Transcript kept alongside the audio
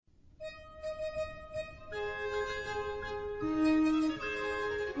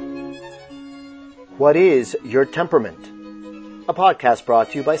What is your temperament? A podcast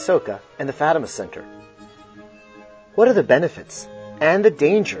brought to you by Soka and the Fatima Center. What are the benefits and the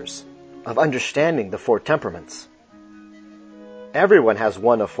dangers of understanding the four temperaments? Everyone has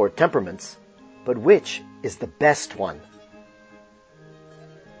one of four temperaments, but which is the best one?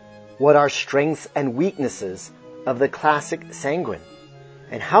 What are strengths and weaknesses of the classic sanguine?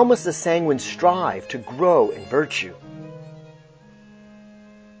 And how must the sanguine strive to grow in virtue?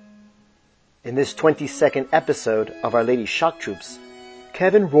 In this 22nd episode of Our Lady Shock Troops,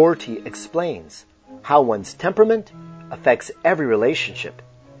 Kevin Rorty explains how one's temperament affects every relationship,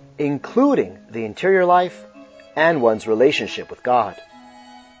 including the interior life and one's relationship with God.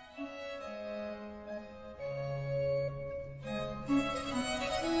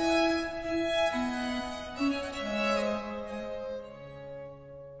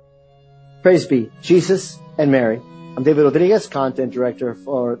 Praise be Jesus and Mary. I'm David Rodriguez, Content Director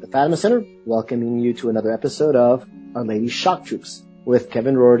for the Fatima Center, welcoming you to another episode of Our Lady Shock Troops with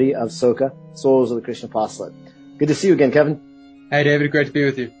Kevin Rorty of Soka, Souls of the Christian Apostolate. Good to see you again, Kevin. Hey, David. Great to be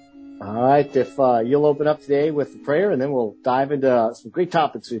with you. All right. If you'll open up today with prayer, and then we'll dive into some great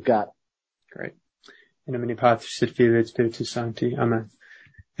topics we've got. Great. In nomine Patris et Filii et Spiritus Sancti. Amen.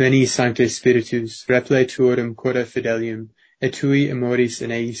 Veni, Sancte Spiritus, reple tuorum cora fidelium, et tui amoris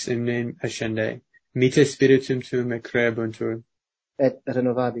in eis imnem ascende. Mite spiritum tuum et creabuntur. Et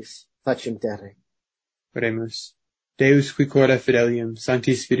renovabis faciem terrae. Oremus. Deus qui cora fidelium,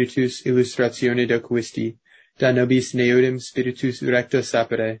 Sancti Spiritus illustratione doquisti, da nobis neodem spiritus recto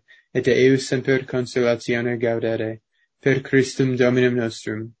sapere, et de eus semper consolatione gaudere, per Christum Dominum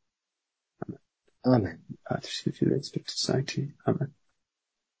nostrum. Amen. Amen. Patris et Filii et Spiritus Sancti. Amen.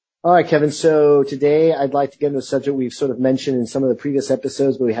 All right, Kevin. So today I'd like to get into a subject we've sort of mentioned in some of the previous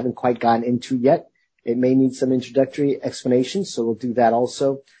episodes, but we haven't quite gotten into yet. It may need some introductory explanation, so we'll do that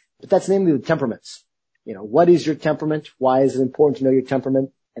also. But that's namely the temperaments. You know, what is your temperament? Why is it important to know your temperament?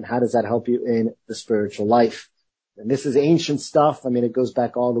 And how does that help you in the spiritual life? And this is ancient stuff. I mean, it goes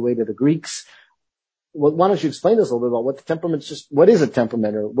back all the way to the Greeks. Well, why don't you explain to us a little bit about what the temperament's what is a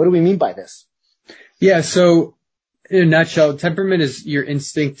temperament, or what do we mean by this? Yeah, so in a nutshell, temperament is your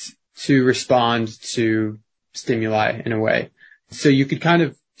instinct to respond to stimuli in a way. So you could kind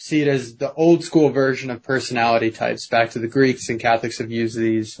of see it as the old school version of personality types. Back to the Greeks, and Catholics have used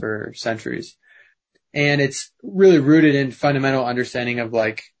these for centuries. And it's really rooted in fundamental understanding of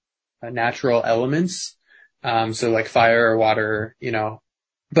like natural elements. So like fire or water,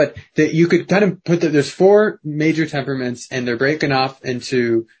 but you could kind of put that there's four major temperaments, and they're broken off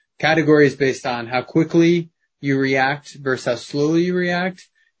into categories based on how quickly you react versus how slowly you react,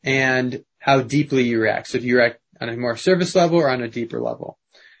 and how deeply you react. So if you react on a more surface level or on a deeper level.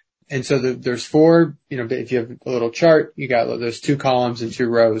 And so there's four, if you have a little chart, you got those two columns and two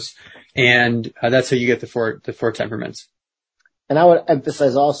rows. And that's how you get the four temperaments. And I would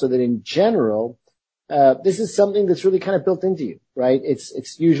emphasize also that in general, this is something that's really kind of built into you, right?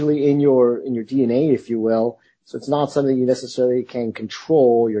 It's usually in your DNA, if you will. So it's not something you necessarily can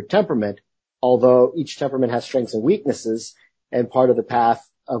control your temperament, although each temperament has strengths and weaknesses. And part of the path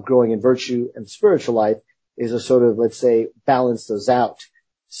of growing in virtue and spiritual life is to sort of, let's say, balance those out.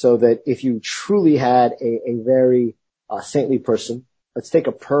 So that if you truly had a very saintly person, let's take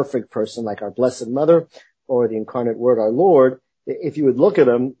a perfect person like our Blessed Mother or the Incarnate Word, our Lord, if you would look at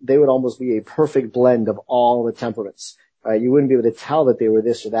them, they would almost be a perfect blend of all the temperaments. You wouldn't be able to tell that they were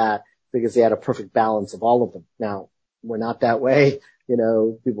this or that because they had a perfect balance of all of them. Now, we're not that way.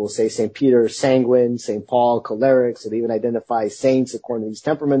 People will say St. Peter, sanguine, St. Paul, choleric, so they even identify saints according to these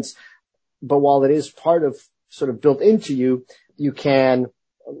temperaments. But while it is part of sort of built into you, you can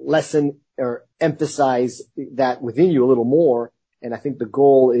lessen or emphasize that within you a little more. And I think the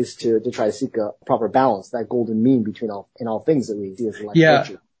goal is to try to seek a proper balance, that golden mean between all things that we see as life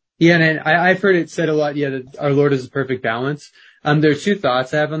virtue. Yeah, and I've heard it said a lot, that our Lord is a perfect balance. There are two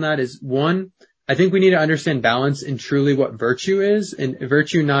thoughts I have on that. Is one, I think we need to understand balance and truly what virtue is, and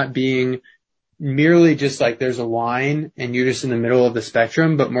virtue not being merely just like there's a line and you're just in the middle of the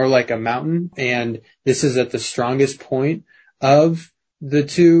spectrum, but more like a mountain, and this is at the strongest point of the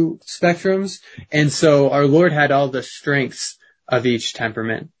two spectrums. And so our Lord had all the strengths of each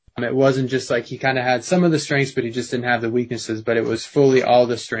temperament. It wasn't just like he kind of had some of the strengths, but he just didn't have the weaknesses, but it was fully all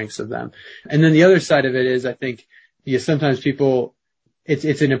the strengths of them. And then the other side of it is, I think, sometimes people,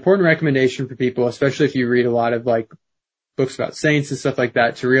 it's an important recommendation for people, especially if you read a lot of like books about saints and stuff like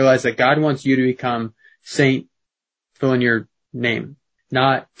that, to realize that God wants you to become saint, fill in your name,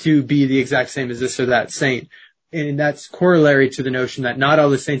 not to be the exact same as this or that saint. And that's corollary to the notion that not all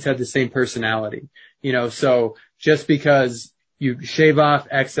the saints have the same personality. So just because, you shave off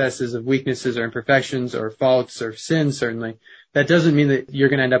excesses of weaknesses or imperfections or faults or sins, certainly, that doesn't mean that you're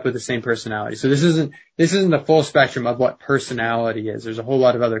going to end up with the same personality. So this isn't the full spectrum of what personality is. There's a whole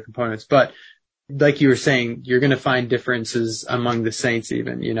lot of other components, but like you were saying, you're going to find differences among the saints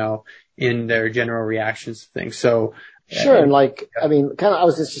even, in their general reactions to things. So, sure. And I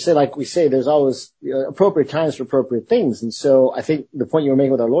was just to say, like we say, there's always appropriate times for appropriate things. And so I think the point you were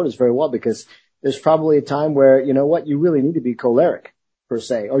making with our Lord is very well, because there's probably a time where, you really need to be choleric per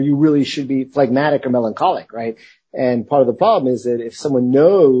se, or you really should be phlegmatic or melancholic, right? And part of the problem is that if someone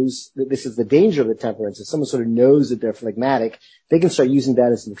knows that this is the danger of the temperaments, if someone sort of knows that they're phlegmatic, they can start using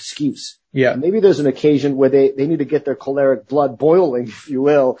that as an excuse. Yeah. Maybe there's an occasion where they need to get their choleric blood boiling, if you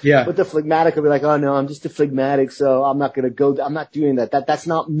will. Yeah. But the phlegmatic will be like, oh no, I'm just a phlegmatic, so I'm not I'm not doing that. That's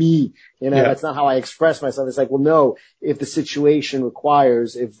not me. That's not how I express myself. It's like, well, no, if the situation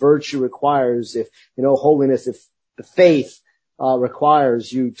requires, if virtue requires, if, holiness, if the faith,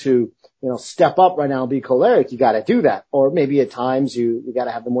 requires you to, step up right now and be choleric, you got to do that. Or maybe at times you got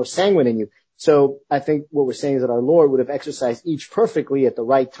to have the more sanguine in you. So I think what we're saying is that our Lord would have exercised each perfectly at the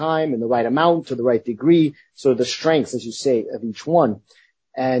right time, in the right amount, to the right degree. So the strengths, as you say, of each one.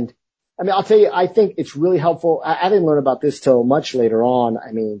 And I'll tell you, I think it's really helpful. I didn't learn about this till much later on.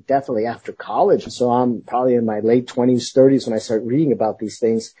 Definitely after college. So I'm probably in my late 20s, 30s when I started reading about these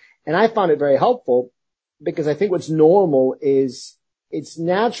things. And I found it very helpful, because I think what's normal is it's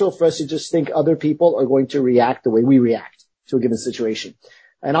natural for us to just think other people are going to react the way we react to a given situation.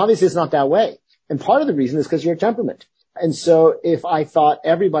 And obviously it's not that way. And part of the reason is because you're a temperament. And so if I thought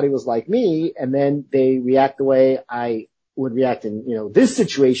everybody was like me and then they react the way I would react in, this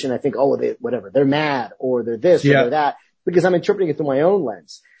situation, I think, they're mad or they're this or they're that, because I'm interpreting it through my own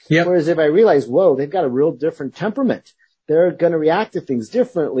lens. Yep. Whereas if I realize, whoa, they've got a real different temperament, they're going to react to things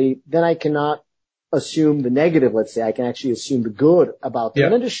differently, then I cannot assume the negative, let's say. I can actually assume the good about them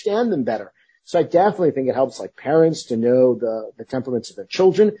and understand them better. So I definitely think it helps, like, parents to know the temperaments of their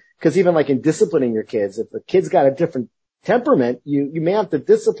children, because even like in disciplining your kids, if the kid's got a different temperament, you may have to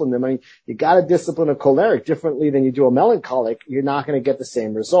discipline them. You got to discipline a choleric differently than you do a melancholic. You're not going to get the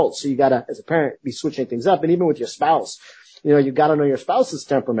same results. So you got to, as a parent, be switching things up. And even with your spouse, you got to know your spouse's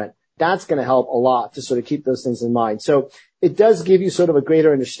temperament. That's going to help a lot to sort of keep those things in mind. So it does give you sort of a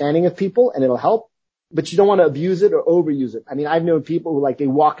greater understanding of people, and it'll help. But you don't want to abuse it or overuse it. I've known people who, like, they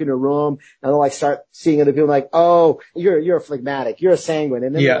walk in a room and they'll, like, start seeing other people like, oh, you're a phlegmatic, you're a sanguine.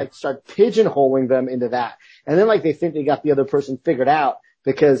 And then they, like, start pigeonholing them into that. And then, like, they think they got the other person figured out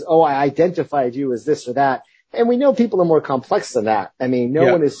because, oh, I identified you as this or that. And we know people are more complex than that.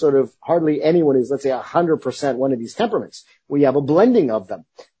 No one is hardly anyone is, let's say, 100% one of these temperaments. We have a blending of them.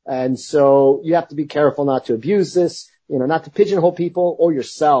 And so you have to be careful not to abuse this, not to pigeonhole people or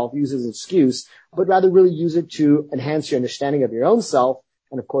yourself, use it as an excuse, but rather really use it to enhance your understanding of your own self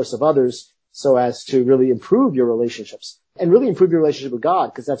and, of course, of others, so as to really improve your relationships and really improve your relationship with God,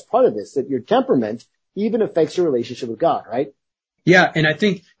 because that's part of this, that your temperament even affects your relationship with God, right? Yeah, and I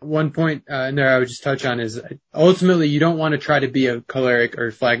think one point in there I would just touch on is ultimately you don't want to try to be a choleric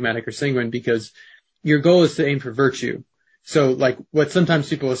or phlegmatic or sanguine, because your goal is to aim for virtue. So, like, what sometimes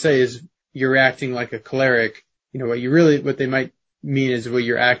people will say is you're acting like a choleric. What they might mean is, well,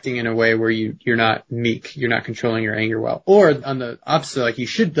 you're acting in a way where you're not meek, you're not controlling your anger well. Or on the opposite, like, you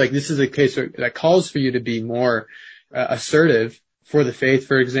should, like, this is a case that calls for you to be more assertive for the faith,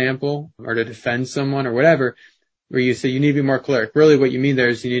 for example, or to defend someone or whatever, where you say you need to be more choleric. Really what you mean there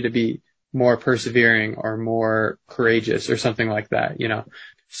is you need to be more persevering or more courageous or something like that,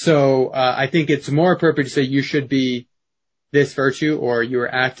 So I think it's more appropriate to say you should be this virtue, or you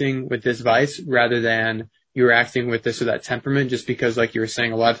are acting with this vice, rather than you're acting with this or that temperament, just because, like you were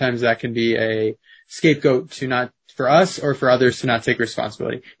saying, a lot of times that can be a scapegoat for us or for others to not take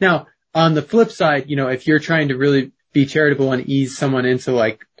responsibility. Now, on the flip side, if you're trying to really be charitable and ease someone into,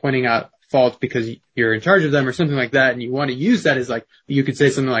 like, pointing out faults because you're in charge of them or something like that, and you want to use that as, like, you could say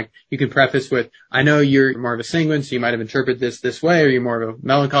something like, you can preface with, I know you're more of a sanguine, so you might have interpreted this way, or you're more of a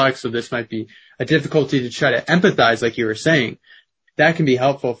melancholic, so this might be a difficulty to try to empathize, like you were saying. That can be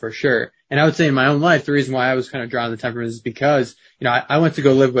helpful for sure. And I would say in my own life, the reason why I was kind of drawn to the temperament is because, I went to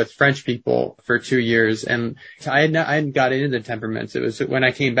go live with French people for 2 years, and I hadn't got into the temperaments. It was when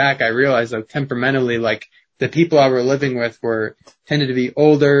I came back, I realized, like, temperamentally, like, the people I were living with tended to be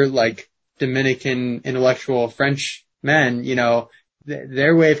older, like, Dominican intellectual French men.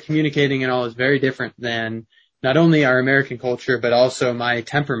 Their way of communicating and all is very different than not only our American culture, but also my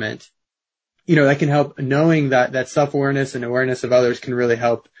temperament. That can help, knowing that self-awareness and awareness of others can really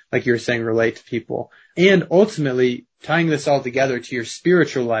help, like you were saying, relate to people. And ultimately, tying this all together to your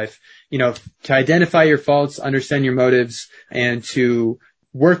spiritual life, to identify your faults, understand your motives, and to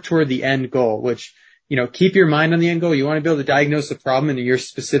work toward the end goal, which, keep your mind on the end goal. You want to be able to diagnose the problem in your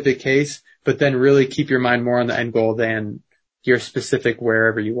specific case, but then really keep your mind more on the end goal than your specific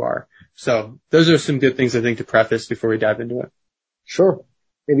wherever you are. So those are some good things I think to preface before we dive into it. Sure.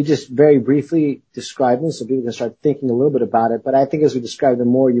 Maybe just very briefly describe them so people can start thinking a little bit about it. But I think as we describe them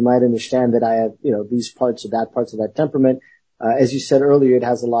more, you might understand that I have, these parts of that temperament. As you said earlier, it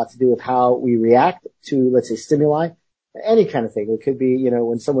has a lot to do with how we react to, let's say, stimuli, any kind of thing. It could be,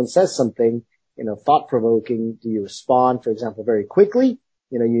 when someone says something, thought-provoking, do you respond, for example, very quickly?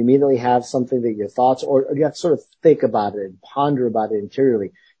 You immediately have something that your thoughts, or you have to sort of think about it and ponder about it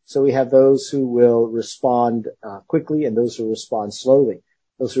interiorly. So we have those who will respond quickly and those who respond slowly.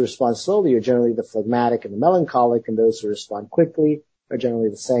 Those who respond slowly are generally the phlegmatic and the melancholic, and those who respond quickly are generally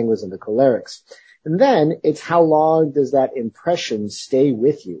the sanguines and the cholerics. And then it's how long does that impression stay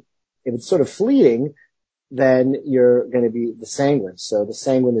with you? If it's sort of fleeting, then you're going to be the sanguine. So the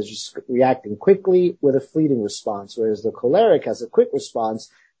sanguine is just reacting quickly with a fleeting response, whereas the choleric has a quick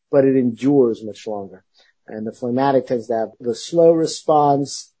response, but it endures much longer. And the phlegmatic tends to have the slow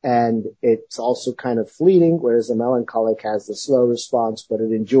response, and it's also kind of fleeting, whereas the melancholic has the slow response, but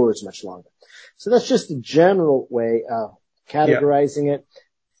it endures much longer. So that's just a general way of categorizing it.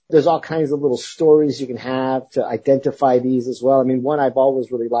 There's all kinds of little stories you can have to identify these as well. I mean, one I've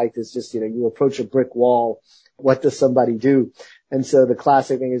always really liked is just, you approach a brick wall. What does somebody do? And so the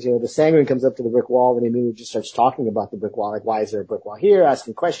classic thing is, the sanguine comes up to the brick wall and he immediately just starts talking about the brick wall. Like, why is there a brick wall here?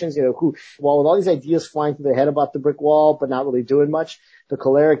 Asking questions, with all these ideas flying through their head about the brick wall, but not really doing much. The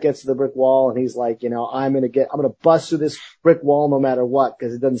choleric gets to the brick wall and he's like, I'm going to bust through this brick wall no matter what,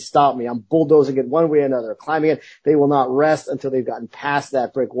 because it doesn't stop me. I'm bulldozing it one way or another, climbing it. They will not rest until they've gotten past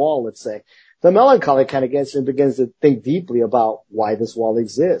that brick wall, let's say. The melancholic kind of gets and begins to think deeply about why this wall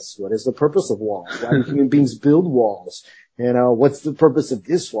exists. What is the purpose of walls? Why do human beings build walls? What's the purpose of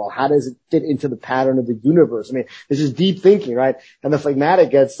this wall? How does it fit into the pattern of the universe? I mean, this is deep thinking, right? And the phlegmatic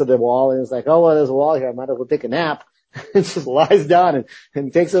gets to the wall and is like, oh, well, there's a wall here. I might as well take a nap. It just lies down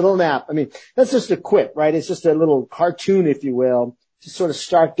and takes a little nap. I mean, that's just a quip, right? It's just a little cartoon, if you will, to sort of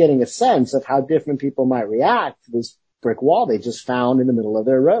start getting a sense of how different people might react to this brick wall they just found in the middle of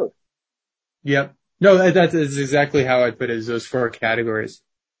their road. Yep. No, that's exactly how I put it, is those 4 categories.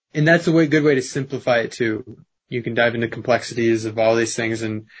 And that's a good way to simplify it too. You can dive into complexities of all these things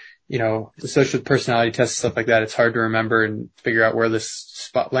and, the social personality tests, stuff like that. It's hard to remember and figure out where this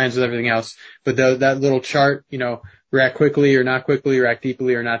spot lands with everything else. But that little chart, react quickly or not quickly, react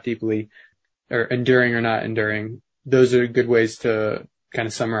deeply or not deeply, or enduring or not enduring. Those are good ways to kind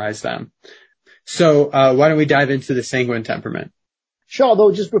of summarize them. So, why don't we dive into the sanguine temperament? Sure,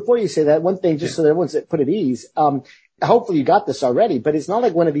 although just before you say that, one thing, just so that everyone's put at ease, hopefully you got this already, but it's not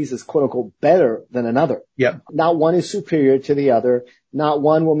like one of these is quote unquote better than another. Yep. Not one is superior to the other. Not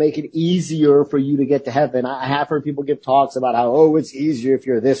one will make it easier for you to get to heaven. I have heard people give talks about how, it's easier if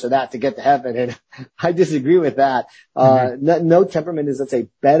you're this or that to get to heaven. And I disagree with that. No temperament is, let's say,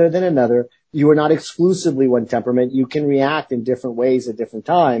 better than another. You are not exclusively one temperament. You can react in different ways at different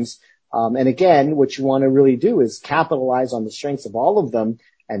times. And again, what you want to really do is capitalize on the strengths of all of them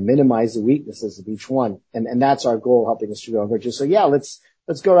and minimize the weaknesses of each one. And that's our goal, helping us to grow in virtue. So yeah, let's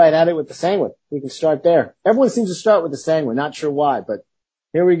go right at it with the sanguine. We can start there. Everyone seems to start with the sanguine. Not sure why, but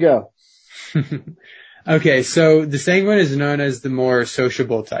here we go. Okay. So the sanguine is known as the more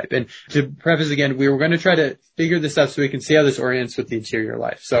sociable type. And to preface again, we were going to try to figure this out so we can see how this orients with the interior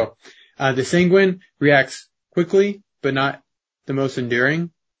life. So, the sanguine reacts quickly, but not the most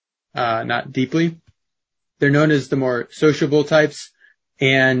enduring, not deeply. They're known as the more sociable types.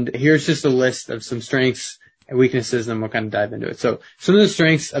 And here's just a list of some strengths and weaknesses, and we'll kind of dive into it. So some of the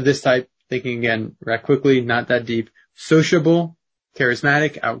strengths of this type, thinking again, react quickly, not that deep, sociable,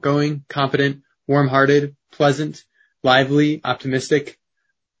 charismatic, outgoing, confident, warm-hearted, pleasant, lively, optimistic,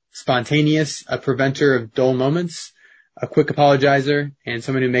 spontaneous, a preventer of dull moments, a quick apologizer, and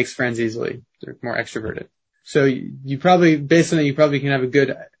someone who makes friends easily. They're more extroverted. So you probably, based on that, you probably can have a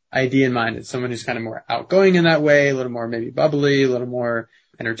good idea in mind. It's someone who's kind of more outgoing in that way, a little more maybe bubbly, a little more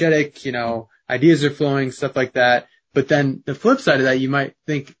energetic, ideas are flowing, stuff like that. But then the flip side of that, you might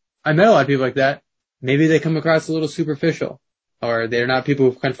think, I met a lot of people like that. Maybe they come across a little superficial, or they're not people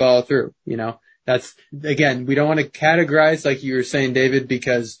who can follow through, That's, again, we don't want to categorize like you were saying, David,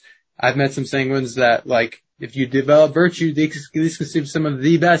 because I've met some sanguines that, like, if you develop virtue, these can be some of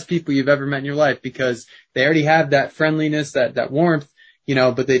the best people you've ever met in your life, because they already have that friendliness, that warmth,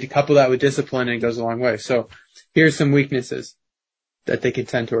 but they couple that with discipline and it goes a long way. So here's some weaknesses that they can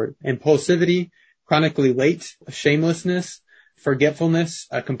tend toward: impulsivity, chronically late, shamelessness, forgetfulness,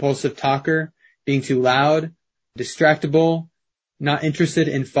 a compulsive talker, being too loud, distractible, not interested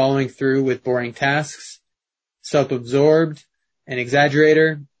in following through with boring tasks, self-absorbed, an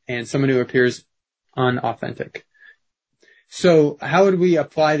exaggerator, and someone who appears unauthentic. So how would we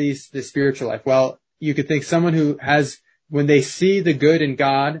apply these to the spiritual life? Well, you could think someone who has, when they see the good in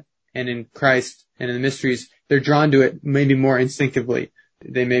God and in Christ and in the mysteries, they're drawn to it maybe more instinctively.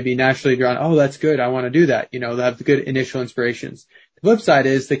 They may be naturally drawn, oh, that's good, I want to do that. They'll have the good initial inspirations. The flip side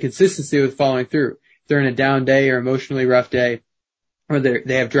is the consistency with following through. If they're in a down day or emotionally rough day, or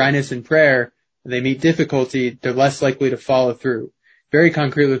they have dryness in prayer, they meet difficulty, they're less likely to follow through. Very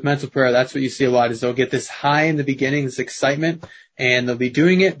concrete with mental prayer, that's what you see a lot, is they'll get this high in the beginning, this excitement, and they'll be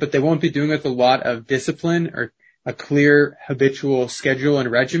doing it, but they won't be doing it with a lot of discipline or a clear habitual schedule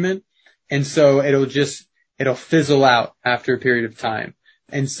and regimen. And so it'll fizzle out after a period of time.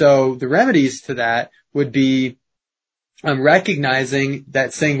 And so the remedies to that would be recognizing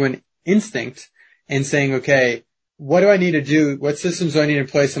that sanguine instinct and saying, okay, what do I need to do? What systems do I need in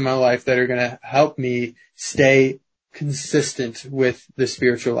place in my life that are going to help me stay consistent with the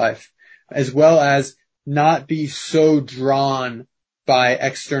spiritual life, as well as not be so drawn by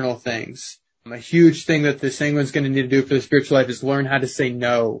external things. A huge thing that the sanguine's going to need to do for the spiritual life is learn how to say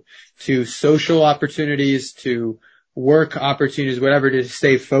no to social opportunities, to work opportunities, whatever, to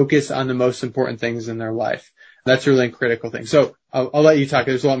stay focused on the most important things in their life. That's a really critical thing. So I'll let you talk.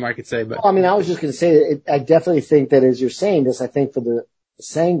 There's a lot more I could say, but. Well, I was just going to say, I definitely think that as you're saying this, I think for the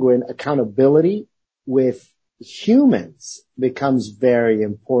sanguine, accountability with humans becomes very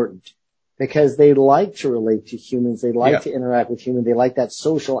important because they like to relate to humans. They like to interact with humans. They like that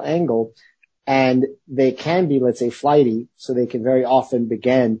social angle, and they can be, let's say, flighty. So they can very often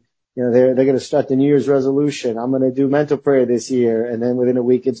begin, they're going to start the New Year's resolution. I'm going to do mental prayer this year. And then within a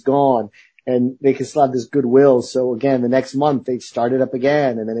week it's gone. And they can still have this goodwill. So again, the next month they start it up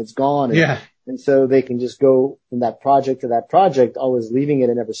again and then it's gone. And so they can just go from that project to that project, always leaving it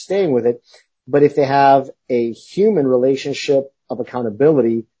and never staying with it. But if they have a human relationship of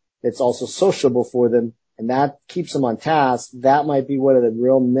accountability that's also sociable for them, and that keeps them on task, that might be one of the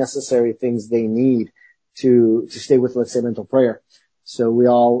real necessary things they need to stay with, let's say, mental prayer.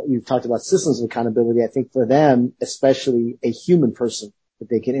 So you've talked about systems of accountability. I think for them, especially a human person that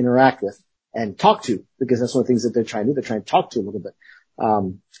they can interact with and talk to, because that's one of the things that they're trying to do. They're trying to talk to a little bit.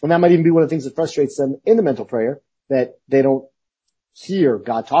 And that might even be one of the things that frustrates them in the mental prayer, that they don't hear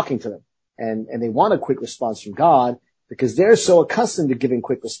God talking to them. And they want a quick response from God because they're so accustomed to giving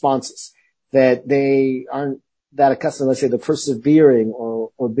quick responses that they aren't that accustomed, let's say, to persevering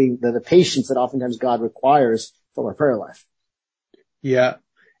or being the patience that oftentimes God requires from our prayer life. Yeah.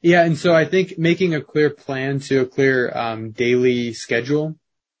 Yeah. And so I think making a clear plan to a clear daily schedule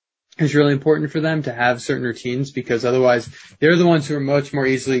is really important for them to have certain routines, because otherwise they're the ones who are much more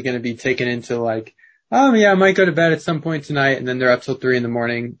easily going to be taken into like, oh yeah, I might go to bed at some point tonight, and then they're up till 3 a.m,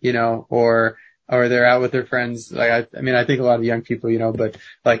 or they're out with their friends. Like, I think a lot of young people, but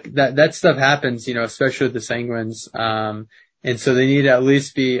like that stuff happens, especially with the sanguines. And so they need to at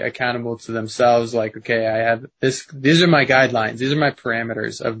least be accountable to themselves. Like, okay, I have these are my guidelines. These are my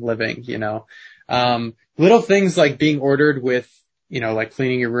parameters of living, little things like being ordered with, like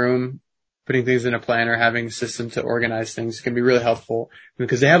cleaning your room, putting things in a planner, having a system to organize things can be really helpful,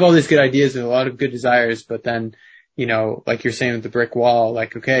 because they have all these good ideas and a lot of good desires, but then, like you're saying with the brick wall,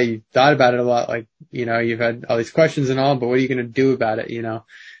 like, okay, you thought about it a lot, like, you've had all these questions and all, but what are you going to do about it,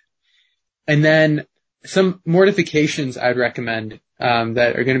 And then some mortifications I'd recommend,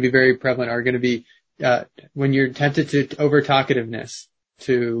 that are going to be very prevalent are going to be, when you're tempted to over talkativeness,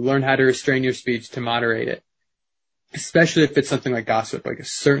 to learn how to restrain your speech, to moderate it. Especially if it's something like gossip, like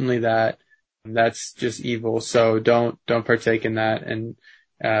certainly that's just evil. So don't partake in that, and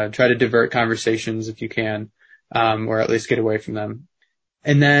try to divert conversations if you can, or at least get away from them.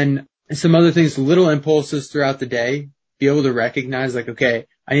 And then some other things, little impulses throughout the day, be able to recognize like, okay,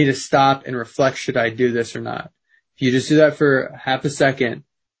 I need to stop and reflect, should I do this or not? If you just do that for half a second,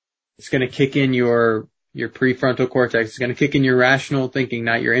 it's going to kick in your prefrontal cortex. It's going to kick in your rational thinking,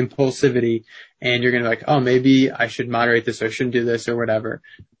 not your impulsivity. And you're going to be like, oh, maybe I should moderate this, or I shouldn't do this, or whatever.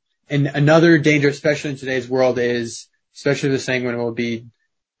 And another danger, especially in today's world, is, especially the sanguine, will be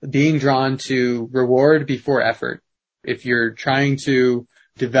being drawn to reward before effort. If you're trying to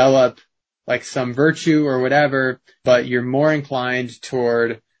develop like some virtue or whatever, but you're more inclined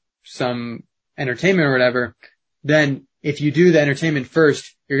toward some entertainment or whatever, then if you do the entertainment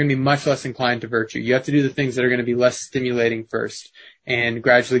first, you're going to be much less inclined to virtue. You have to do the things that are going to be less stimulating first and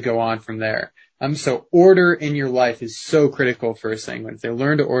gradually go on from there. So order in your life is so critical for a sanguine. If they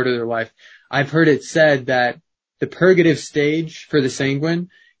learn to order their life, I've heard it said that the purgative stage for the sanguine,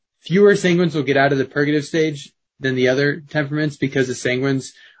 fewer sanguines will get out of the purgative stage than the other temperaments because the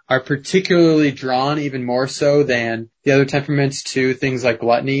sanguines are particularly drawn even more so than the other temperaments to things like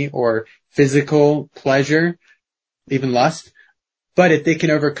gluttony or physical pleasure, even lust. But if they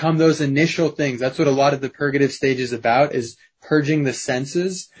can overcome those initial things, that's what a lot of the purgative stage is about, is purging the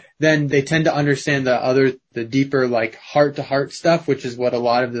senses, then they tend to understand the deeper, like, heart-to-heart stuff, which is what a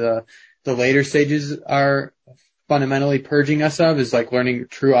lot of the later stages are fundamentally purging us of, is like learning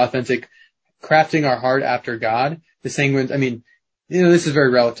true, authentic, crafting our heart after God. The sanguines, I mean, this is very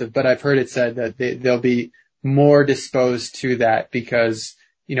relative, but I've heard it said that they'll be more disposed to that because,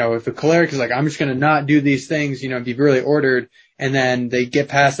 if a choleric is like, I'm just going to not do these things, be really ordered, and then they get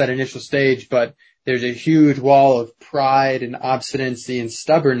past that initial stage, but there's a huge wall of pride and obstinacy and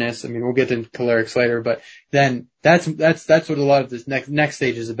stubbornness. I mean, we'll get to cholerics later, but then that's what a lot of this next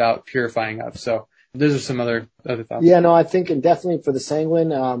stage is about purifying of. So those are some other thoughts. Yeah, no, I think, and definitely for the sanguine,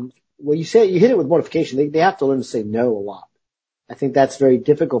 well, you hit it with mortification. They have to learn to say no a lot. I think that's very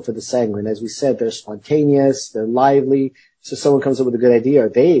difficult for the sanguine. As we said, they're spontaneous, they're lively. So someone comes up with a good idea, or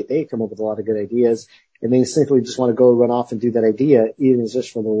they come up with a lot of good ideas, and they simply just want to go run off and do that idea, even if it's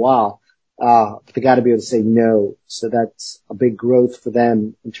just for a little while. But they got to be able to say no. So that's a big growth for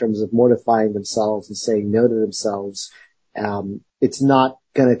them in terms of mortifying themselves and saying no to themselves. It's not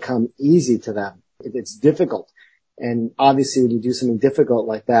going to come easy to them. It's difficult. And obviously when you do something difficult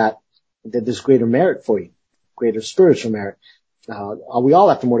like that, there's greater merit for you, greater spiritual merit. We all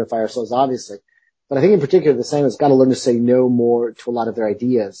have to mortify ourselves, obviously. But I think in particular, the Sanguine's got to learn to say no more to a lot of their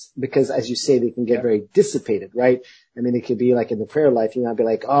ideas, because as you say, they can get very dissipated, right? I mean, it could be like in the prayer life, you might be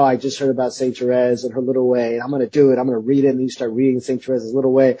like, oh, I just heard about Saint Therese and her little way, and I'm going to do it. I'm going to read it. And you start reading Saint Therese's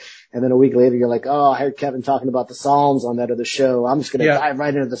little way. And then a week later, you're like, oh, I heard Kevin talking about the Psalms on that other show. I'm just going to dive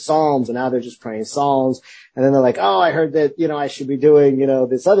right into the Psalms. And now they're just praying Psalms. And then they're like, oh, I heard that, I should be doing,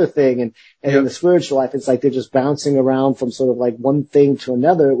 this other thing. And in the spiritual life, it's like they're just bouncing around from sort of like one thing to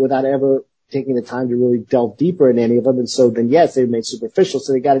another without ever taking the time to really delve deeper in any of them. And so then, yes, they've made superficial.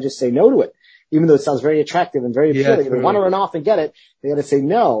 So they got to just say no to it. Even though it sounds very attractive and very appealing, they want to run off and get it. They got to say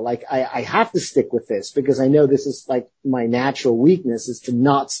no. Like, I have to stick with this because I know this is like my natural weakness is to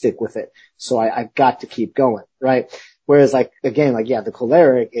not stick with it. So I've got to keep going, right? Whereas the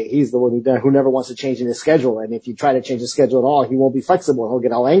choleric, he's the one who never wants to change in his schedule. And if you try to change his schedule at all, he won't be flexible. He'll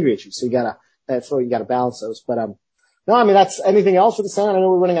get all angry at you. So that's where you gotta balance those. But, no, I mean, that's anything else for the Sanguine? I know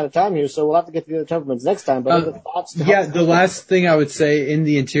we're running out of time here, so we'll have to get to the other temperaments next time, but other thoughts? The last thing I would say in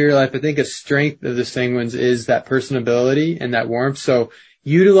the interior life, I think a strength of the Sanguines is that personability and that warmth. So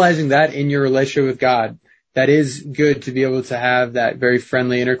utilizing that in your relationship with God, that is good to be able to have that very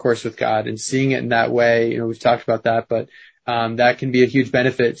friendly intercourse with God and seeing it in that way. We've talked about that, but, that can be a huge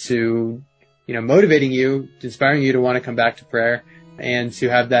benefit to, motivating you, inspiring you to want to come back to prayer and to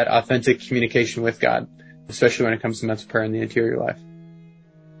have that authentic communication with God, especially when it comes to mental prayer in the interior life.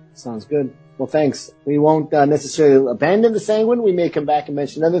 Sounds good. Well, thanks. We won't necessarily abandon the Sanguine. We may come back and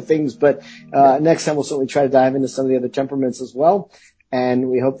mention other things, but next time we'll certainly try to dive into some of the other temperaments as well. And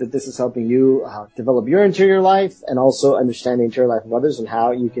we hope that this is helping you develop your interior life and also understand the interior life of others and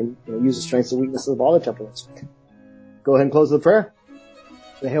how you can use the strengths and weaknesses of all the temperaments. Go ahead and close with the prayer.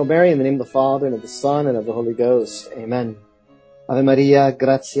 The Hail Mary, in the name of the Father, and of the Son, and of the Holy Ghost. Amen. Ave Maria,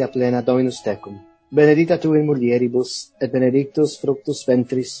 gratia plena, Dominus tecum. Benedicta tu in mulieribus, et benedictus fructus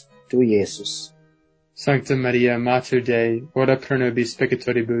ventris tui, Iesus. Sancta Maria, Mater Dei, ora pro nobis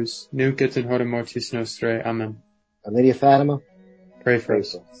peccatoribus, nunc et in hora mortis nostrae. Amen. Our Lady of Fatima, pray for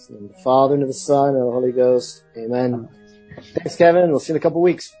us. In the name of the Father, and of the Son, and of the Holy Ghost. Amen. Thanks, Kevin. We'll see you in a couple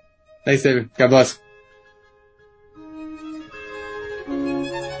weeks. Thanks, David. God bless.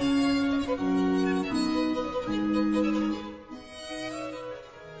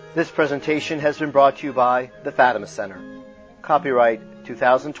 This presentation has been brought to you by the Fatima Center. Copyright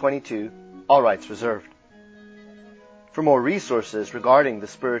 2022, all rights reserved. For more resources regarding the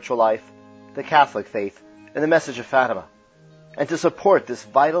spiritual life, the Catholic faith, and the message of Fatima, and to support this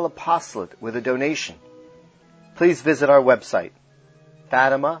vital apostolate with a donation, please visit our website,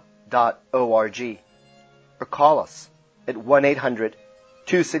 fatima.org, or call us at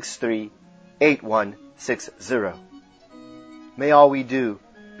 1-800-263-8160. May all we do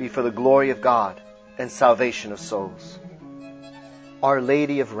be for the glory of God and salvation of souls. Our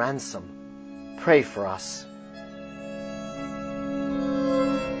Lady of Ransom, pray for us.